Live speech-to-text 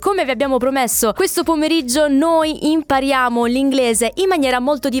Come vi abbiamo promesso, questo pomeriggio noi impariamo l'inglese in maniera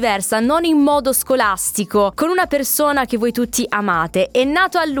molto diversa, non in modo scolastico, con una persona che voi tutti amate. È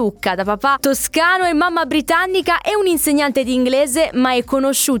nato a Lucca da papà toscano e mamma britannica, è un insegnante di inglese, ma è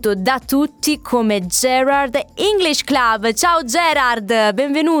conosciuto da tutti come Gerard English Club. Ciao Gerard,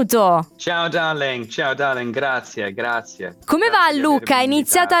 benvenuto. Ciao darling, grazie. Come va a Lucca? È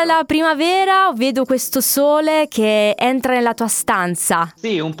iniziata la primavera, vedo questo sole che entra nella tua stanza.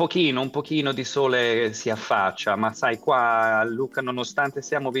 Sì, un pochino di sole si affaccia, ma sai, qua a Lucca, nonostante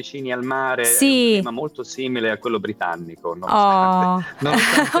siamo vicini al mare, Sì. è un clima molto simile a quello britannico,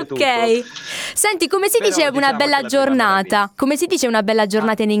 nonostante tutto. Ok. Senti, come si dice una bella giornata? Come si dice una bella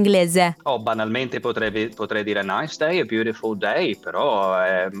giornata in inglese? Banalmente potrei dire nice day, a beautiful day, però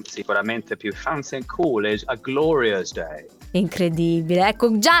sicuramente più fancy and cool, is a glorious day. Incredibile,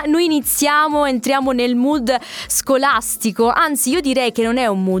 ecco, già noi entriamo nel mood scolastico, anzi io direi che non è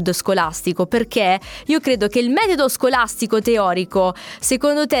un mood scolastico, perché io credo che il metodo scolastico teorico,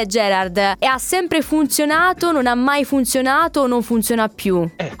 secondo te Gerard, ha sempre funzionato, non ha mai funzionato o non funziona più?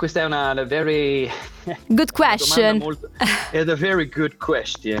 Questa è una very... Good question. È a very good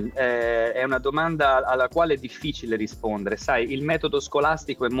question. È una domanda alla quale è difficile rispondere. Sai, il metodo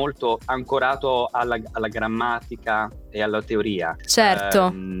scolastico è molto ancorato alla grammatica e alla teoria.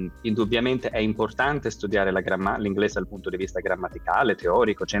 Certo. Indubbiamente è importante studiare l'inglese dal punto di vista grammaticale,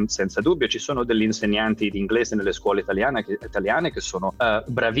 teorico, senza dubbio. Ci sono degli insegnanti di inglese nelle scuole italiane che sono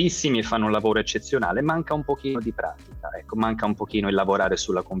bravissimi e fanno un lavoro eccezionale. Manca un pochino di pratica, manca un pochino il lavorare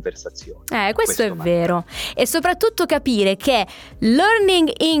sulla conversazione. Questo è vero. E soprattutto capire che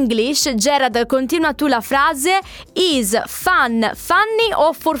learning English, Gerard, continua tu la frase, is fun, funny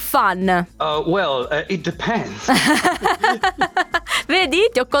o for fun? It depends. Vedi?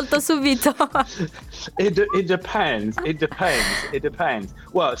 Ti ho colto subito. It depends.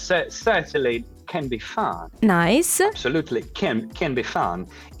 Well, certainly can be fun. Nice. Absolutely can be fun.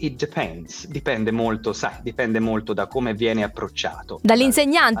 It depends. Dipende molto da come viene approcciato.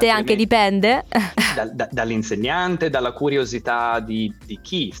 Dall'insegnante anche dipende? Dall'insegnante, dalla curiosità di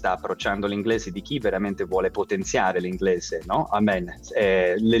chi sta approcciando l'inglese, di chi veramente vuole potenziare l'inglese, no? Amen.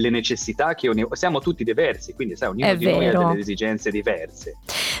 Le necessità che siamo tutti diversi, quindi sai, ognuno di noi ha delle esigenze diverse.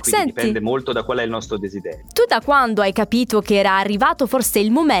 Quindi Senti, dipende molto da qual è il nostro desiderio. Tu da quando hai capito che era arrivato forse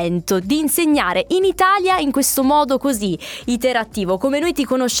il momento di insegnare in Italia in questo modo così iterattivo, come noi ti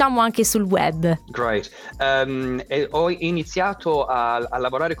conosciamo anche sul web? Great. Ho iniziato a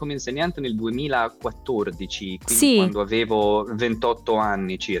lavorare come insegnante nel 2014, quindi quando avevo 28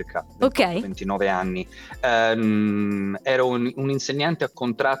 anni circa, 29 anni. Ero un insegnante a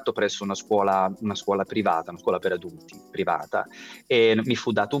contratto presso una scuola privata, una scuola per adulti privata, e mi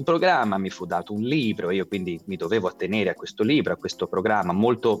fu dato un programma, mi fu dato un libro, io quindi mi dovevo attenere a questo libro, a questo programma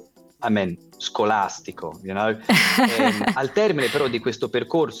molto scolastico, you know? Al termine però di questo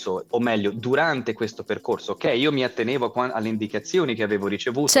percorso, o meglio durante questo percorso, io mi attenevo alle indicazioni che avevo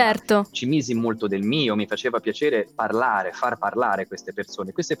ricevuto, certo, ci misi molto del mio, mi faceva piacere far parlare queste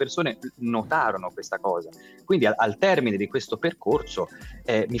persone notarono questa cosa, quindi al termine di questo percorso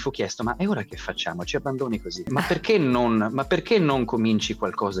mi fu chiesto: ma e ora che facciamo? Ci abbandoni così? Ma perché non cominci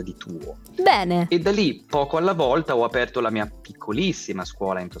qualcosa di tuo? Bene. E da lì, poco alla volta, ho aperto la mia piccolissima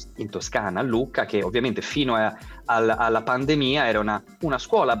scuola in Toscana, a Lucca, che ovviamente fino alla pandemia era una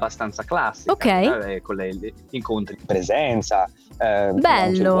scuola abbastanza classica, con gli incontri in presenza,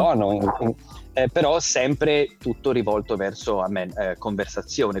 bello, buono, però sempre tutto rivolto verso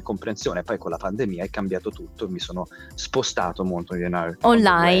conversazione, comprensione. Poi con la pandemia è cambiato tutto, mi sono spostato molto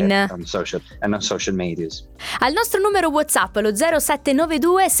online, on social media. Al nostro numero WhatsApp, lo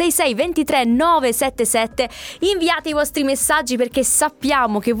 0792 6623 977, inviate i vostri messaggi, perché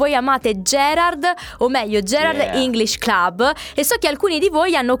sappiamo che voi amate Gerard, o meglio Gerard English Club, e so che alcuni di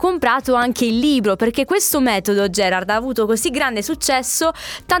voi hanno comprato anche il libro, perché questo metodo, Gerard, ha avuto così grande successo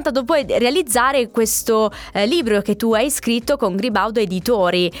tanto da poi realizzare questo libro che tu hai scritto con Gribaudo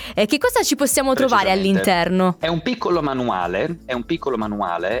Editori. Che cosa ci possiamo trovare all'interno? È un piccolo manuale,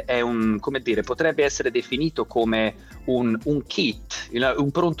 come dire, potrebbe essere definito come un kit, un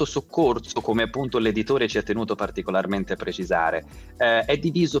pronto soccorso, come appunto l'editore ci ha tenuto particolarmente a precisare. È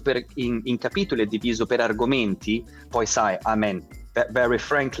diviso in capitoli, è diviso per argomenti, poi sai, very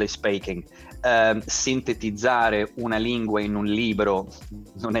frankly speaking, sintetizzare una lingua in un libro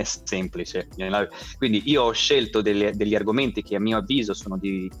non è semplice. Quindi io ho scelto degli argomenti che a mio avviso sono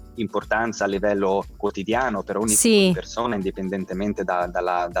di importanza a livello quotidiano per ogni tipo di persona, indipendentemente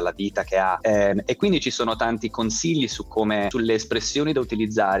dalla vita che ha, e quindi ci sono tanti consigli sulle espressioni da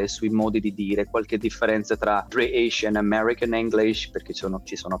utilizzare, sui modi di dire, qualche differenza tra British and American English, perché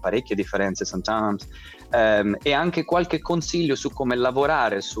ci sono parecchie differenze sometimes, e anche qualche consiglio su come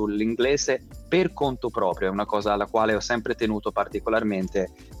lavorare sull'inglese per conto proprio. È una cosa alla quale ho sempre tenuto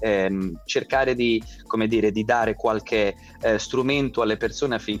particolarmente, cercare di dare qualche strumento alle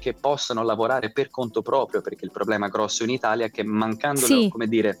persone affinché possano lavorare per conto proprio, perché il problema grosso in Italia è che mancando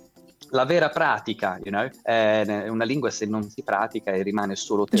la vera pratica, una lingua se non si pratica e rimane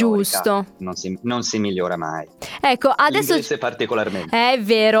solo teorica, giusto, non si migliora mai. Ecco, adesso l'inglese particolarmente. È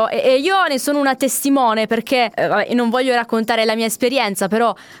vero, e io ne sono una testimone, perché non voglio raccontare la mia esperienza,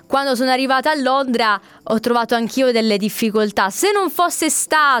 però quando sono arrivata a Londra ho trovato anch'io delle difficoltà. Se non fosse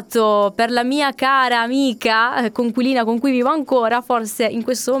stato per la mia cara amica coinquilina con cui vivo ancora, forse in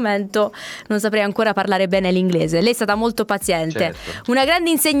questo momento non saprei ancora parlare bene l'inglese. Lei è stata molto paziente, certo. Una grande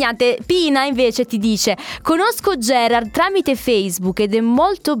insegnante. Pina invece ti dice: conosco Gerard tramite Facebook ed è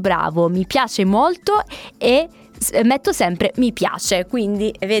molto bravo, mi piace molto e metto sempre mi piace.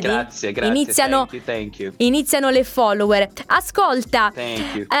 Quindi vedi, grazie, thank you. Iniziano le follower. Ascolta,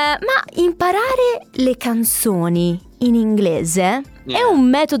 ma imparare le canzoni in inglese è un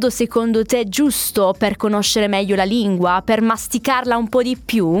metodo secondo te giusto per conoscere meglio la lingua, per masticarla un po' di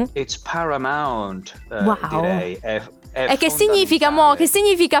più? It's paramount, wow. Direi E che significa Che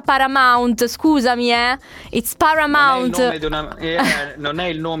significa Paramount? Scusami, It's Paramount. Non è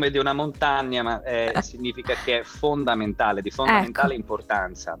il nome di una montagna, ma significa che è fondamentale, di fondamentale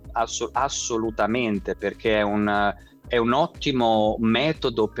importanza, assolutamente, perché è un ottimo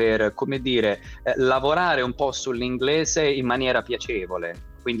metodo per, lavorare un po' sull'inglese in maniera piacevole.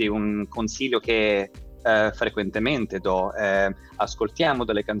 Quindi un consiglio che frequentemente do: ascoltiamo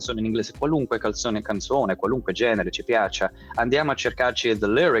delle canzoni in inglese, qualunque canzone, qualunque genere ci piaccia, andiamo a cercarci the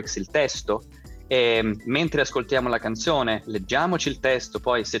lyrics, il testo, e mentre ascoltiamo la canzone leggiamoci il testo.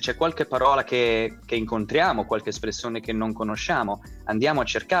 Poi se c'è qualche parola che incontriamo, qualche espressione che non conosciamo, andiamo a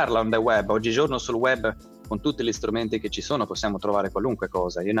cercarla on the web. Oggigiorno sul web, con tutti gli strumenti che ci sono, possiamo trovare qualunque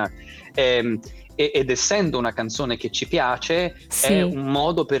cosa, ed essendo una canzone che ci piace, è un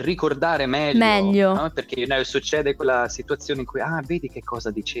modo per ricordare meglio. No? Perché succede quella situazione in cui vedi che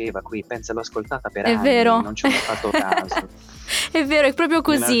cosa diceva qui, pensa l'ho ascoltata per anni, vero. Non ci ho fatto caso. È vero, è proprio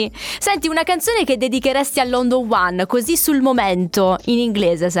così. Senti, una canzone che dedicheresti a London One, così sul momento, in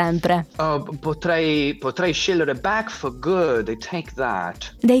inglese sempre. Potrei scegliere Back for Good, They Take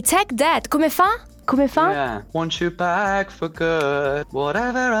That. They Take That, come fa? Yeah. Want you back for good.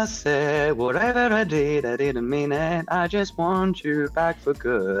 Whatever I said, whatever I didn't mean it. I just want you back for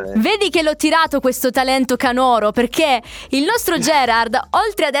good. Vedi che l'ho tirato questo talento canoro, perché il nostro Gerard,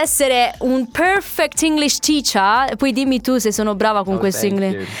 oltre ad essere un perfect English teacher, poi dimmi tu se sono brava con questo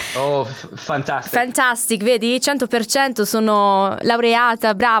inglese. Fantastic, vedi? 100% sono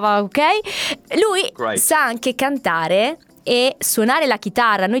laureata, brava, ok? Lui sa anche cantare e suonare la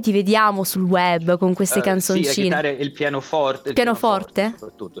chitarra. Noi ti vediamo sul web con queste canzoncine. Sì, la chitarra e il pianoforte. Il pianoforte?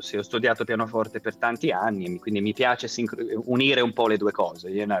 Soprattutto, sì, ho studiato pianoforte per tanti anni e quindi mi piace unire un po' le due cose,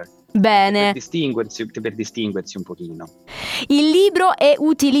 Bene. Per distinguersi un pochino. Il libro è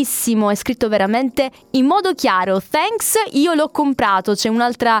utilissimo, è scritto veramente in modo chiaro. Thanks, io l'ho comprato. C'è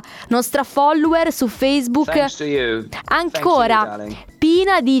un'altra nostra follower su Facebook. Thanks to you. Ancora. Thanks to you,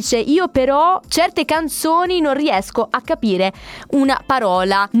 Pina dice: io però certe canzoni non riesco a capire una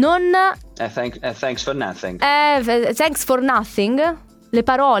parola. Thanks for nothing. Thanks for nothing? Le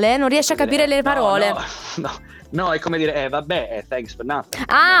parole? Non riesce a capire le parole? No, è come dire, thanks for nothing.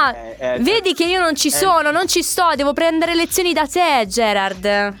 Vedi che io non ci sto, devo prendere lezioni da te,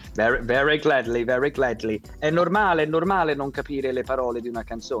 Gerard. Very gladly. È normale non capire le parole di una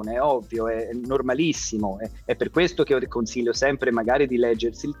canzone, è ovvio, è normalissimo. È per questo che io consiglio sempre magari di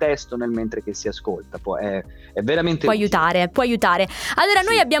leggersi il testo nel mentre che si ascolta. È veramente può aiutare. Allora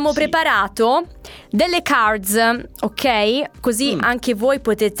noi abbiamo preparato delle cards, ok? Così anche voi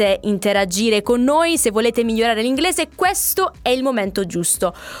potete interagire con noi se volete migliorare l'inglese. Questo è il momento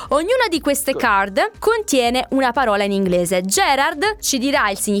giusto. Ognuna di queste card contiene una parola in inglese. Gerard ci dirà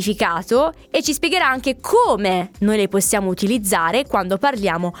il significato e ci spiegherà anche come noi le possiamo utilizzare quando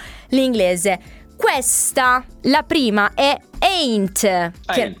parliamo l'inglese. questa, la prima è ain't.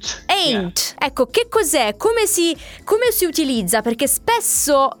 Ain't. Ecco, che cos'è? Come si utilizza? Perché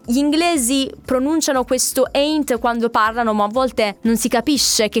spesso gli inglesi pronunciano questo ain't quando parlano, ma a volte non si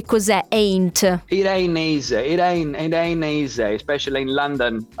capisce che cos'è ain't. It ain't easy, especially in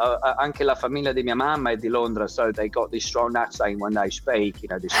London. Anche la famiglia di mia mamma è di Londra, so they got this strong accent when they speak, you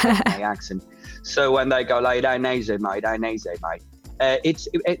know, this strong accent. So when they go like, it ain't easy, mate. It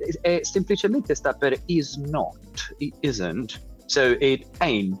semplicemente sta per is not, it isn't, so it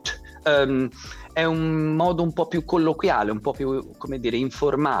ain't. È un modo un po' più colloquiale, un po' più, come dire,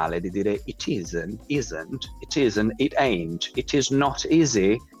 informale di dire it isn't, it ain't, it is not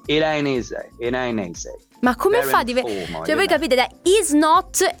easy, it ain't easy. Ma come fa cioè voi capite, da is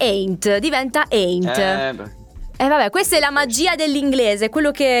not ain't diventa ain't. Vabbè, questa è la magia dell'inglese, quello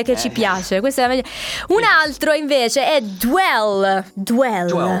che ci piace. Questa è la magia. Un altro invece è dwell.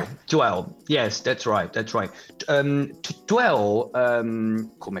 Yes, that's right. Dwell,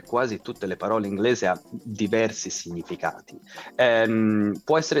 come quasi tutte le parole inglesi, ha diversi significati.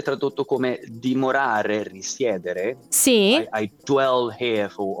 Può essere tradotto come dimorare, risiedere. Sì. I dwell here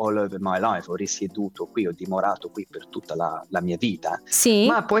for all over my life. Ho risieduto qui, ho dimorato qui per tutta la mia vita. Sì.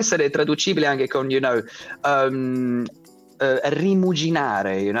 Ma può essere traducibile anche con,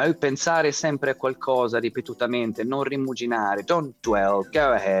 rimuginare, pensare sempre a qualcosa ripetutamente, non rimuginare, don't dwell,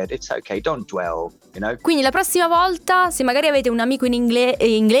 go ahead, it's okay, don't dwell, Quindi la prossima volta, se magari avete un amico in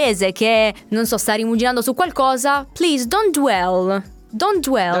inglese che, non so, sta rimuginando su qualcosa, please don't dwell.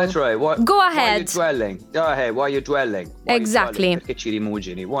 That's right. Go ahead. Why are you dwelling? Go ahead, why are you dwelling? Exactly. Perché ci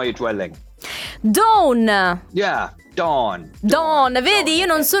rimugini? Why are you dwelling? Dawn. Yeah. Dawn, vedi, io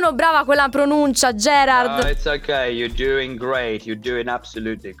non sono brava con la pronuncia, Gerard. No, it's okay, you're doing great, you're doing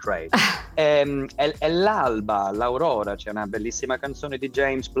absolutely great. È l'alba, l'aurora, c'è una bellissima canzone di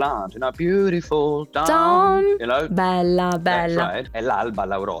James Blunt, Beautiful Dawn, Bella. That's right. È l'alba,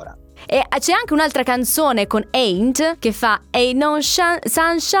 l'aurora. E c'è anche un'altra canzone con ain't che fa Ain't no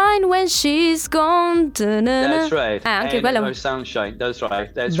sunshine when she's gone. That's right. Anche ain't quella no sunshine. That's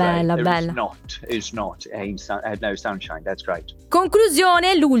right. Bella. It's not. Ain't no sunshine. That's right.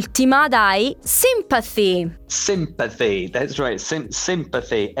 Conclusione, l'ultima, dai. Sympathy. That's right.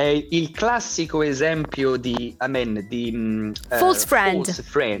 Sympathy è il classico esempio di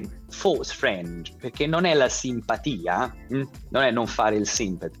false friend, perché non è la simpatia, non è non fare il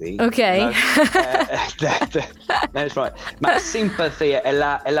sympathy. Ok. That's right. Ma sympathy è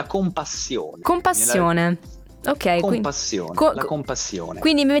la compassione. Compassione. Ok. Compassione. La compassione.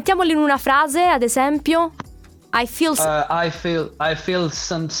 Quindi mettiamolo in una frase, ad esempio. I feel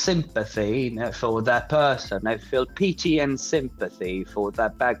some sympathy for that person. I feel pity and sympathy for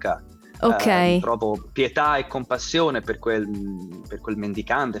that beggar. Ok. Provo pietà e compassione per quel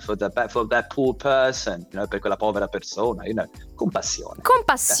mendicante, for that poor person, per quella povera persona,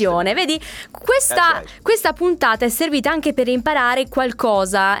 compassione. Vedi, questa puntata è servita anche per imparare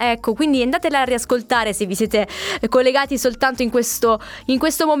qualcosa, ecco, quindi andatela a riascoltare se vi siete collegati soltanto in questo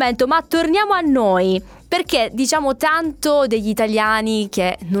momento, ma torniamo a noi, perché diciamo tanto degli italiani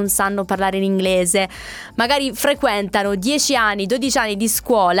che non sanno parlare in inglese, magari frequentano 10 anni, 12 anni di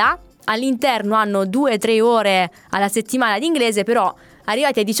scuola, all'interno hanno 2-3 ore alla settimana di inglese, però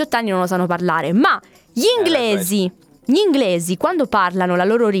arrivati ai 18 anni non lo sanno parlare. Ma gli inglesi quando parlano la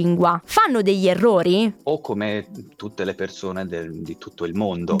loro lingua fanno degli errori? O come tutte le persone di tutto il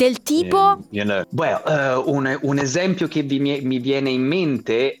mondo. Del tipo? Un esempio che mi viene in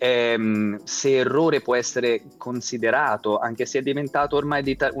mente è se errore può essere considerato, anche se è diventato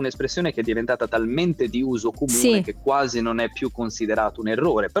ormai un'espressione che è diventata talmente di uso comune che quasi non è più considerato un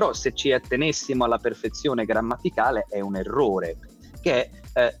errore, però se ci attenessimo alla perfezione grammaticale è un errore, che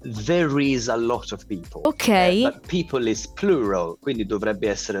è there is a lot of people. Ok. But people is plural, quindi dovrebbe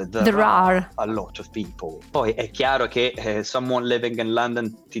essere there are a lot of people. Poi è chiaro che someone living in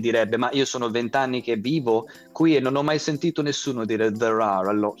London ti direbbe ma io sono 20 anni che vivo qui e non ho mai sentito nessuno dire there are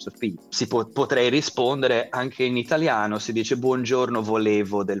a lot of people. Potrei rispondere anche in italiano, si dice buongiorno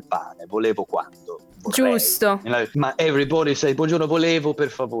volevo del pane, volevo quando? Vorrei. Giusto. Ma everybody say buongiorno volevo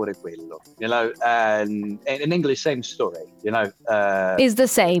per favore quello. In English same story, Is the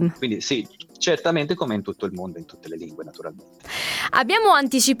same. Quindi sì, certamente come in tutto il mondo, in tutte le lingue naturalmente. Abbiamo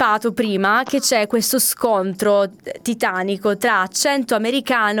anticipato prima che c'è questo scontro titanico tra accento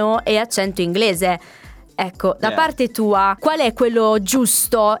americano e accento inglese. Ecco, da parte tua, qual è quello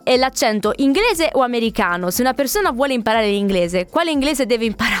giusto? È l'accento inglese o americano? Se una persona vuole imparare l'inglese, quale inglese deve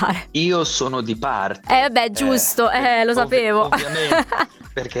imparare? Io sono di parte. Giusto, lo sapevo. Ovviamente,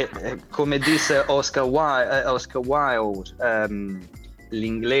 perché come disse Oscar Wilde,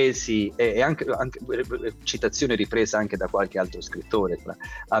 l'inglese e anche citazione ripresa anche da qualche altro scrittore,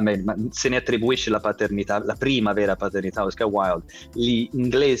 ma se ne attribuisce la paternità, la prima vera paternità Oscar Wilde. Gli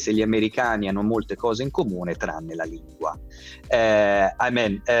inglesi e gli americani hanno molte cose in comune tranne la lingua.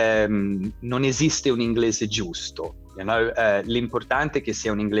 Non esiste un inglese giusto, l'importante è che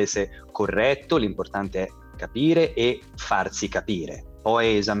sia un inglese corretto, l'importante è capire e farsi capire.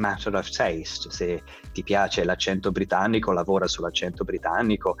 Poi is a matter of taste, se ti piace l'accento britannico, lavora sull'accento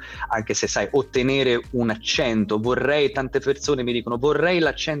britannico, anche se sai ottenere un accento, tante persone mi dicono vorrei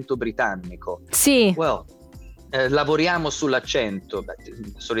l'accento britannico. Sì. Lavoriamo sull'accento.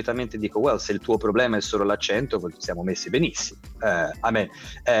 Solitamente dico, se il tuo problema è solo l'accento, siamo messi benissimo.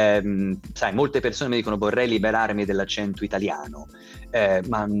 Sai, molte persone mi dicono vorrei liberarmi dell'accento italiano,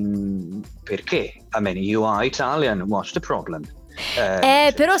 ma perché? You are Italian, what's the problem?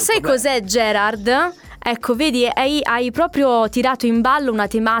 Però sai cos'è, Gerard? Ecco, vedi, hai proprio tirato in ballo una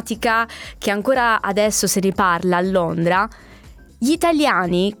tematica che ancora adesso se ne parla a Londra. Gli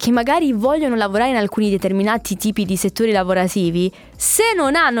italiani che magari vogliono lavorare in alcuni determinati tipi di settori lavorativi, se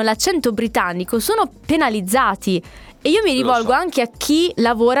non hanno l'accento britannico sono penalizzati. E io mi rivolgo anche a chi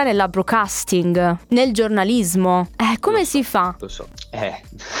lavora nella broadcasting, nel giornalismo. Come si fa? Lo so.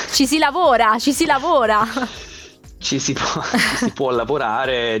 Ci si lavora. Ci si può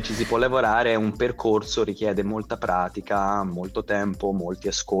lavorare, è un percorso, richiede molta pratica, molto tempo, molti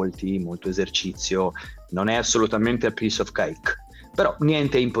ascolti, molto esercizio, non è assolutamente a piece of cake, però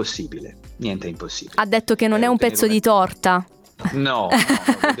niente è impossibile. Ha detto che non è un pezzo di torta. No,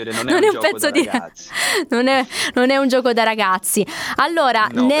 non è un gioco da ragazzi. Non è un gioco da ragazzi. Allora,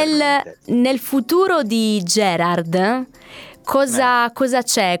 nel futuro di Gerard, cosa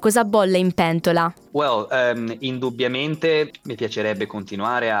c'è? Cosa bolle in pentola? Indubbiamente mi piacerebbe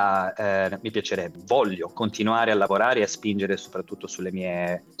voglio continuare a lavorare e a spingere soprattutto sulle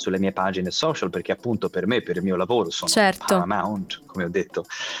mie pagine social, perché appunto per il mio lavoro sono paramount, come ho detto,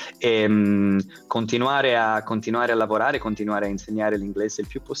 e continuare a lavorare, continuare a insegnare l'inglese il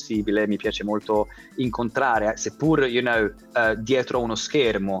più possibile. Mi piace molto incontrare, seppur dietro uno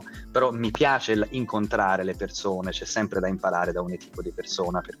schermo, però mi piace incontrare le persone, c'è sempre da imparare da ogni tipo di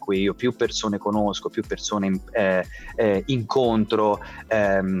persona, per cui io più persone conosco, più persone incontro,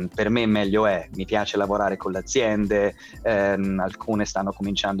 per me meglio è. Mi piace lavorare con le aziende, alcune stanno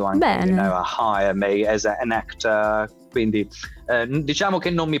cominciando anche a hire me as an actor, quindi diciamo che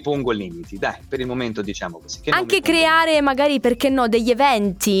non mi pongo limiti, dai, per il momento diciamo così. Anche creare magari, perché no, degli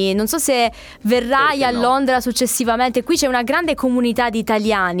eventi. Non so se verrai a Londra successivamente. Qui c'è una grande comunità di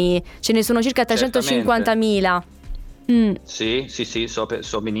italiani, ce ne sono circa 350.000. Sì, so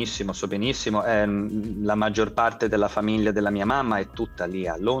benissimo. La maggior parte della famiglia della mia mamma è tutta lì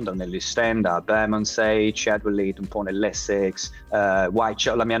a Londra, nell'East End, a Bermondsey, Chadwell, un po' nell'Essex,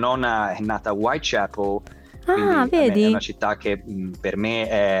 Whitechapel. La mia nonna è nata a Whitechapel, quindi vedi? È una città che per me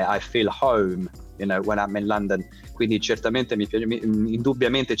è I feel home, when I'm in London. Quindi certamente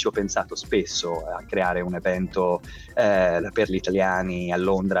indubbiamente ci ho pensato spesso a creare un evento per gli italiani a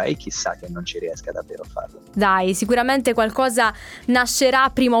Londra, e chissà che non ci riesca davvero a farlo. Dai, sicuramente qualcosa nascerà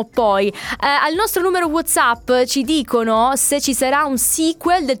prima o poi. Al nostro numero WhatsApp ci dicono se ci sarà un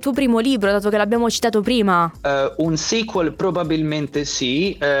sequel del tuo primo libro, dato che l'abbiamo citato prima. Un sequel probabilmente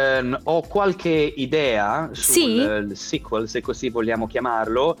sì, ho qualche idea sul sequel, se così vogliamo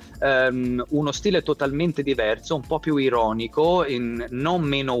chiamarlo, uno stile totalmente diverso, un po' più ironico, non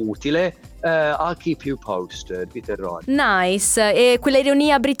meno utile. I'll keep you posted, vi terrò. Nice. E quella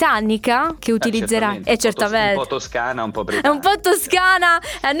ironia britannica che utilizzerai? Certamente. Un po' toscana, un po' britannica. È un po' toscana.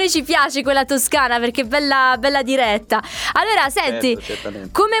 A noi ci piace quella toscana perché è bella diretta. Allora, senti,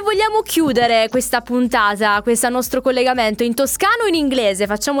 come vogliamo chiudere questa puntata, questo nostro collegamento? In toscano o in inglese?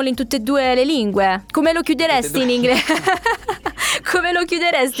 Facciamolo in tutte e due le lingue. Come lo chiuderesti in inglese? Come lo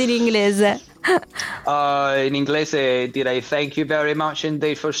chiuderesti in inglese? In inglese direi thank you very much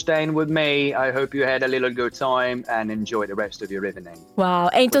indeed for staying with me. I hope you had a little good time and enjoy the rest of your evening. Wow.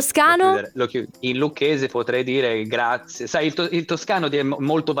 E in toscano? In lucchese potrei dire grazie. Sai, il toscano è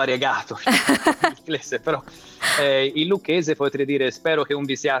molto variegato in inglese, però in lucchese potrei dire spero che non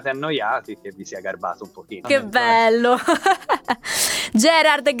vi siate annoiati, che vi sia garbato un pochino. Che bello.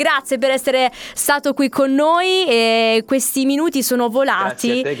 Gerard, grazie per essere stato qui con noi, e questi minuti sono volati.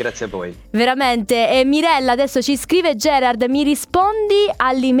 Grazie a te, grazie a voi. Veramente. E Mirella adesso ci scrive: Gerard, mi rispondi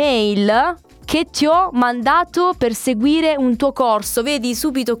all'email che ti ho mandato per seguire un tuo corso? Vedi,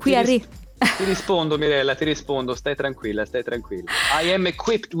 subito qui arriva. Ti rispondo, Mirella, stai tranquilla. I am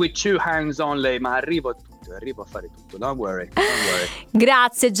equipped with 2 hands only, ma arrivo a tutto. arrivo a fare tutto, don't worry, don't worry.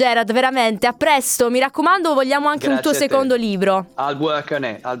 Grazie Gerard, veramente, a presto, mi raccomando, vogliamo anche un tuo secondo libro. I'll work on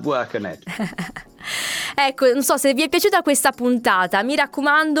it. Ecco, non so se vi è piaciuta questa puntata, mi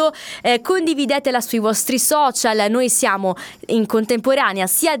raccomando, condividetela sui vostri social. Noi siamo in contemporanea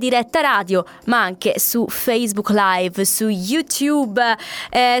sia diretta radio ma anche su Facebook Live, su YouTube.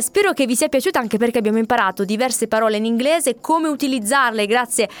 Spero che vi sia piaciuta, anche perché abbiamo imparato diverse parole in inglese, come utilizzarle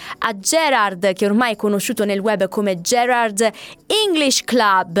grazie a Gerard, che ormai è conosciuto nel web come Gerard English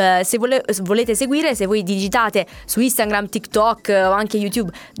Club. Se volete seguire, se voi digitate su Instagram, TikTok o anche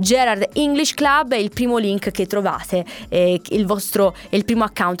YouTube Gerard English Club, è il primo link che trovate, il primo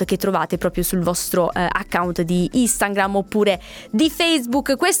account che trovate proprio sul vostro account di Instagram oppure di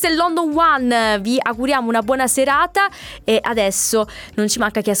Facebook. Questo è London One, vi auguriamo una buona serata e adesso non ci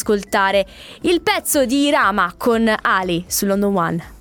manca che ascoltare il pezzo di Irama con Ali su London One.